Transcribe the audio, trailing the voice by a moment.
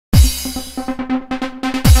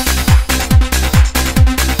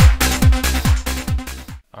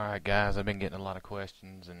Alright guys, I've been getting a lot of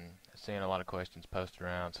questions and seeing a lot of questions posted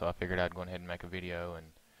around, so I figured I'd go ahead and make a video and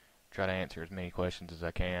try to answer as many questions as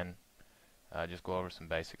I can. Just go over some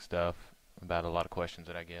basic stuff about a lot of questions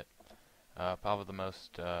that I get. Probably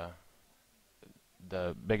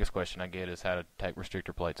the biggest question I get is how to take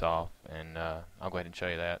restrictor plates off, and I'll go ahead and show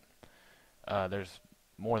you that. There's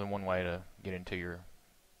more than one way to get into your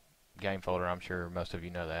game folder. I'm sure most of you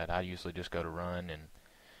know that. I usually just go to Run and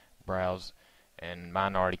browse, and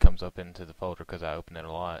mine already comes up into the folder because I open it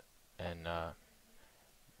a lot. And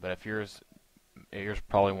but if yours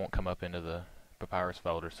probably won't come up into the Papyrus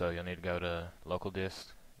folder, so you'll need to go to local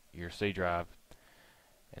disk, your C drive,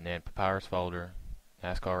 and then Papyrus folder,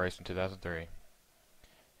 NASCAR Racing 2003,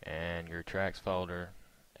 and your tracks folder,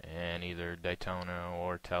 and either Daytona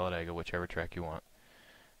or Talladega, whichever track you want.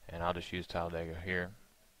 And I'll just use Talladega here.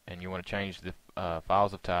 And you want to change the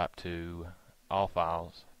files of type to all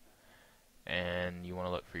files, and you want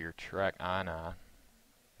to look for your track INI,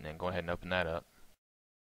 and then go ahead and open that up.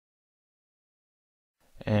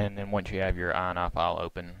 And then once you have your INI file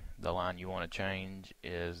open, the line you want to change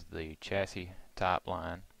is the chassis type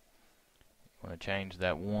line. You want to change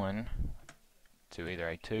that 1 to either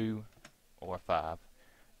a 2 or a 5.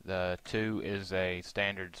 The 2 is a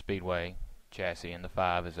standard speedway chassis, and the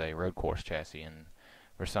 5 is a road course chassis. And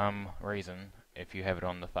for some reason, if you have it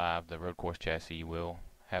on the 5, the road course chassis, you will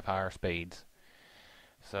have higher speeds.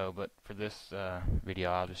 So, but for this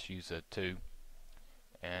video, I'll just use a 2.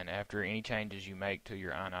 And after any changes you make to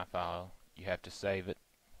your INI file, you have to save it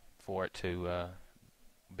for it to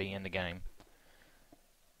be in the game.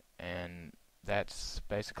 And that's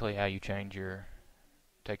basically how you take your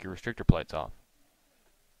restrictor plates off.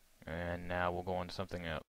 And now we'll go on to something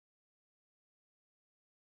else.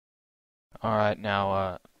 Alright,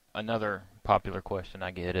 now another popular question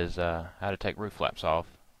I get is how to take roof flaps off.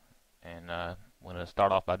 And I'm going to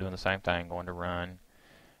start off by doing the same thing, going to Run,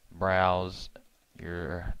 browse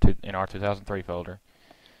your NR2003 folder,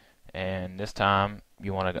 and this time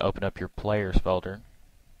you want to open up your players folder,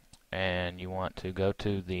 and you want to go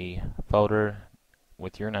to the folder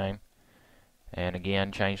with your name, and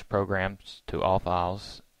again change programs to all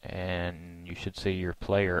files, and you should see your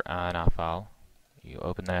player INI file. You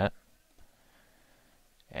open that,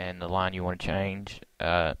 and the line you want to change,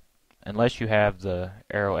 unless you have the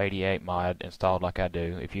Aero 88 mod installed like I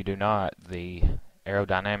do. If you do not, the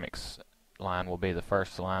aerodynamics line will be the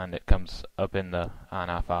first line that comes up in the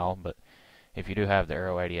INI file, but if you do have the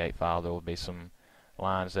Aero 88 file, there will be some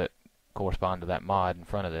lines that correspond to that mod in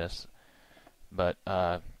front of this. But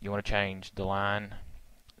you want to change the line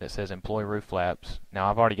that says employ roof flaps. Now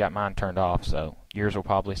I've already got mine turned off, so yours will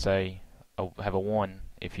probably say have a 1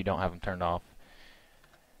 if you don't have them turned off.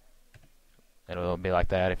 It'll be like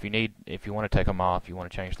that. If you want to take them off, you want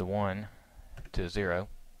to change the 1 to 0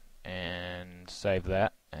 and save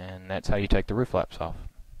that, and that's how you take the roof flaps off.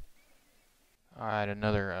 Alright,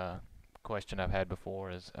 another question I've had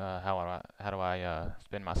before is how do I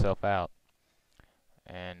spin myself out?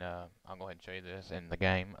 And I'll go ahead and show you this in the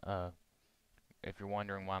game. If you're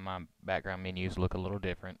wondering why my background menus look a little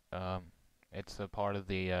different, it's a part of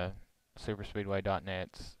the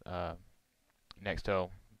superspeedway.net's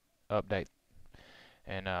Nextel update,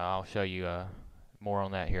 and I'll show you more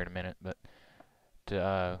on that here in a minute. But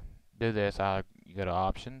to do this, you go to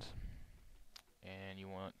Options, and you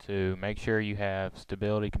want to make sure you have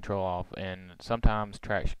Stability Control off, and sometimes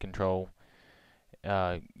Traction Control,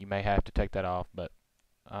 you may have to take that off, but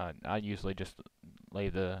I usually just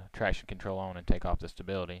leave the Traction Control on and take off the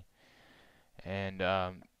Stability. And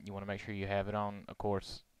you want to make sure you have it on, of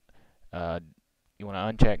course. You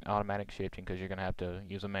want to uncheck Automatic Shifting because you're going to have to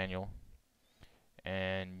use a manual.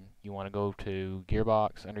 And you want to go to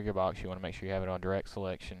Gearbox. Under Gearbox, you want to make sure you have it on Direct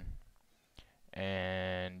Selection,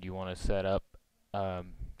 and you want to set up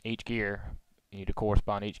each gear. You need to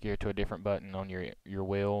correspond each gear to a different button on your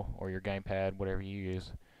wheel or your gamepad, whatever you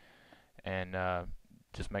use, and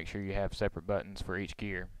just make sure you have separate buttons for each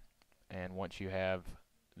gear. And once you have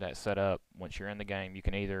that set up, once you're in the game, you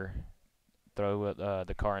can either throw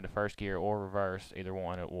the car into first gear or reverse. Either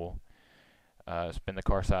one, it will spin the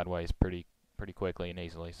car sideways pretty quickly and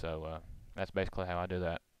easily. So that's basically how I do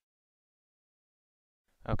that.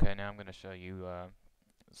 Okay, now I'm going to show you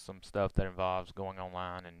some stuff that involves going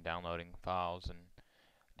online and downloading files and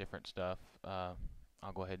different stuff.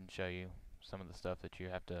 I'll go ahead and show you some of the stuff that you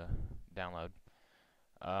have to download.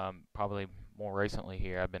 Probably more recently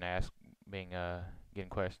here, I've been getting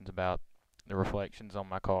questions about the reflections on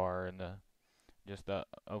my car and just the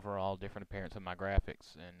overall different appearance of my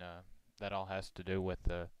graphics, and that all has to do with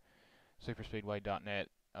the superspeedway.net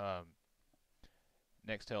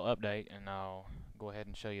Nextel update, and I'll go ahead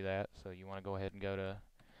and show you that. So you want to go ahead and go to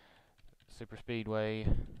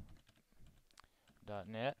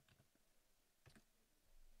superspeedway.net,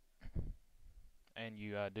 and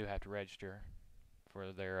you do have to register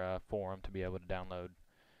for their forum to be able to download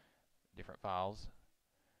different files.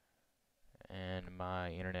 And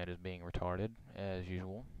my internet is being retarded as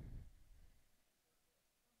usual.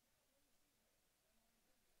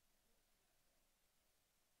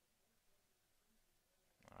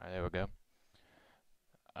 Alright, there we go.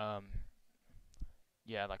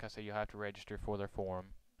 Yeah, like I said, you have to register for their forum.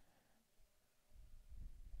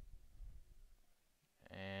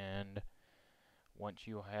 And once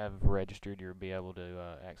you have registered, you'll be able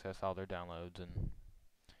to access all their downloads. And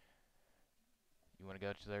you want to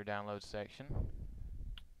go to their downloads section.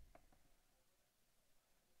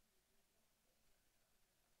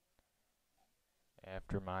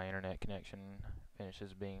 After my internet connection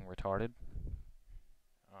finishes being retarded.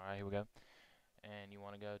 Alright, here we go. And you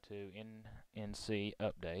want to go to NC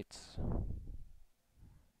updates.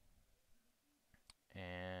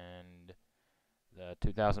 And the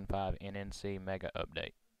 2005 NNC Mega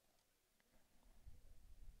Update.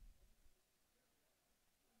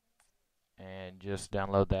 And just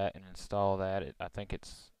download that and install that. I think it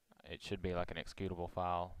should be like an executable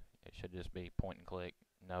file. It should just be point and click.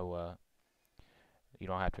 No, you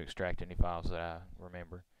don't have to extract any files that I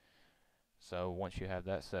remember. So once you have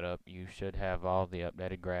that set up, you should have all the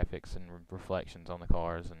updated graphics and reflections on the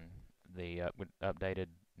cars, and the updated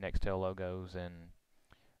Nextel logos and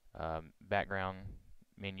background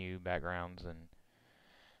menu backgrounds and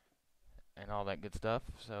all that good stuff.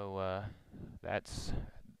 So that's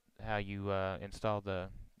how you install the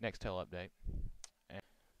Nextel update.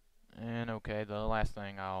 And okay, the last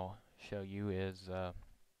thing I'll show you is I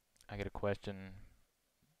get a question.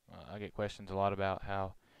 I get questions a lot about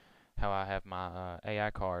how I have my AI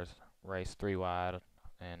cars race 3 wide,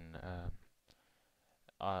 and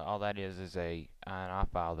all that is a INI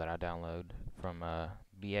file that I download from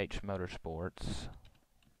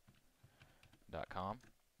bhmotorsports.com.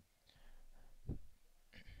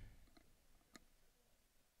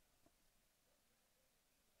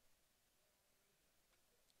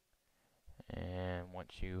 And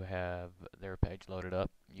once you have their page loaded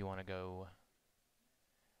up, you want to go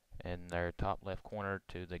in their top left corner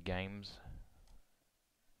to the games,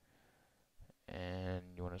 and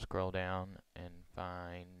you want to scroll down and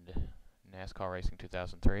find NASCAR Racing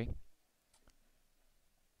 2003.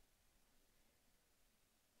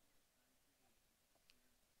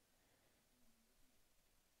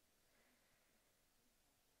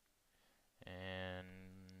 And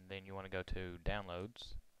then you want to go to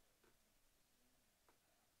downloads,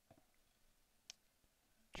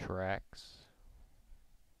 tracks,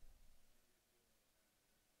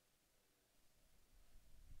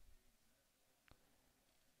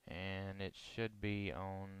 and it should be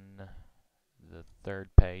on the third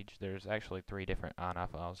page. There's actually 3 different INI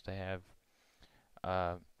files to have.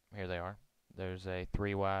 Here they are. There's a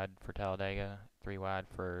 3 wide for Talladega, 3 wide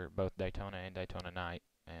for both Daytona and Daytona Night,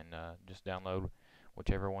 and just download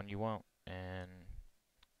whichever one you want. And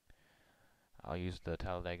I'll use the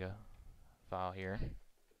Talladega file here.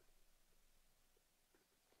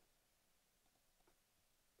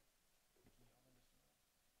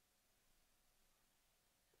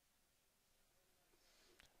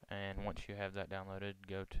 And once you have that downloaded,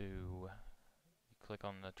 go to click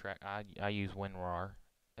on the track. I use WinRAR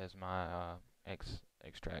as my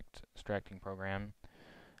extracting program.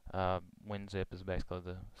 WinZip is basically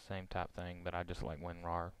the same type thing, but I just like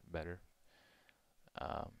WinRAR better.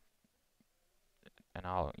 And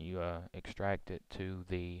you extract it to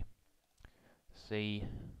the C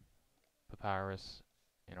Papyrus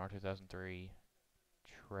NR2003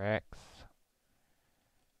 tracks,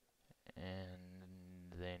 and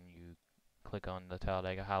then you click on the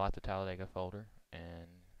Talladega, highlight the Talladega folder, and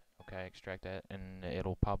okay, extract that, and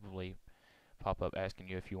it'll probably pop up asking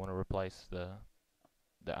you if you want to replace the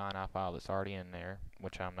INI file that's already in there,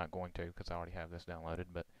 which I'm not going to because I already have this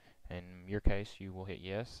downloaded, but in your case you will hit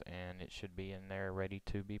yes, and it should be in there ready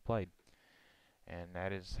to be played. And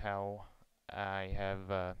that is how I have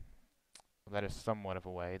that is somewhat of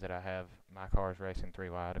a way that I have my cars racing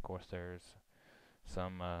 3 wide. Of course there's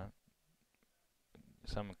some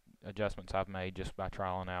adjustments I've made just by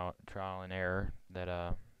trial and error that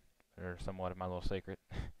are somewhat of my little secret.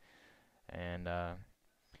 And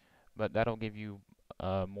but that'll give you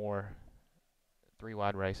more 3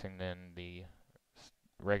 wide racing than the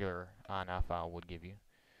regular INI file would give you.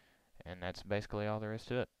 And that's basically all there is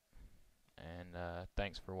to it. And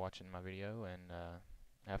thanks for watching my video, and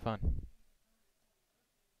have fun.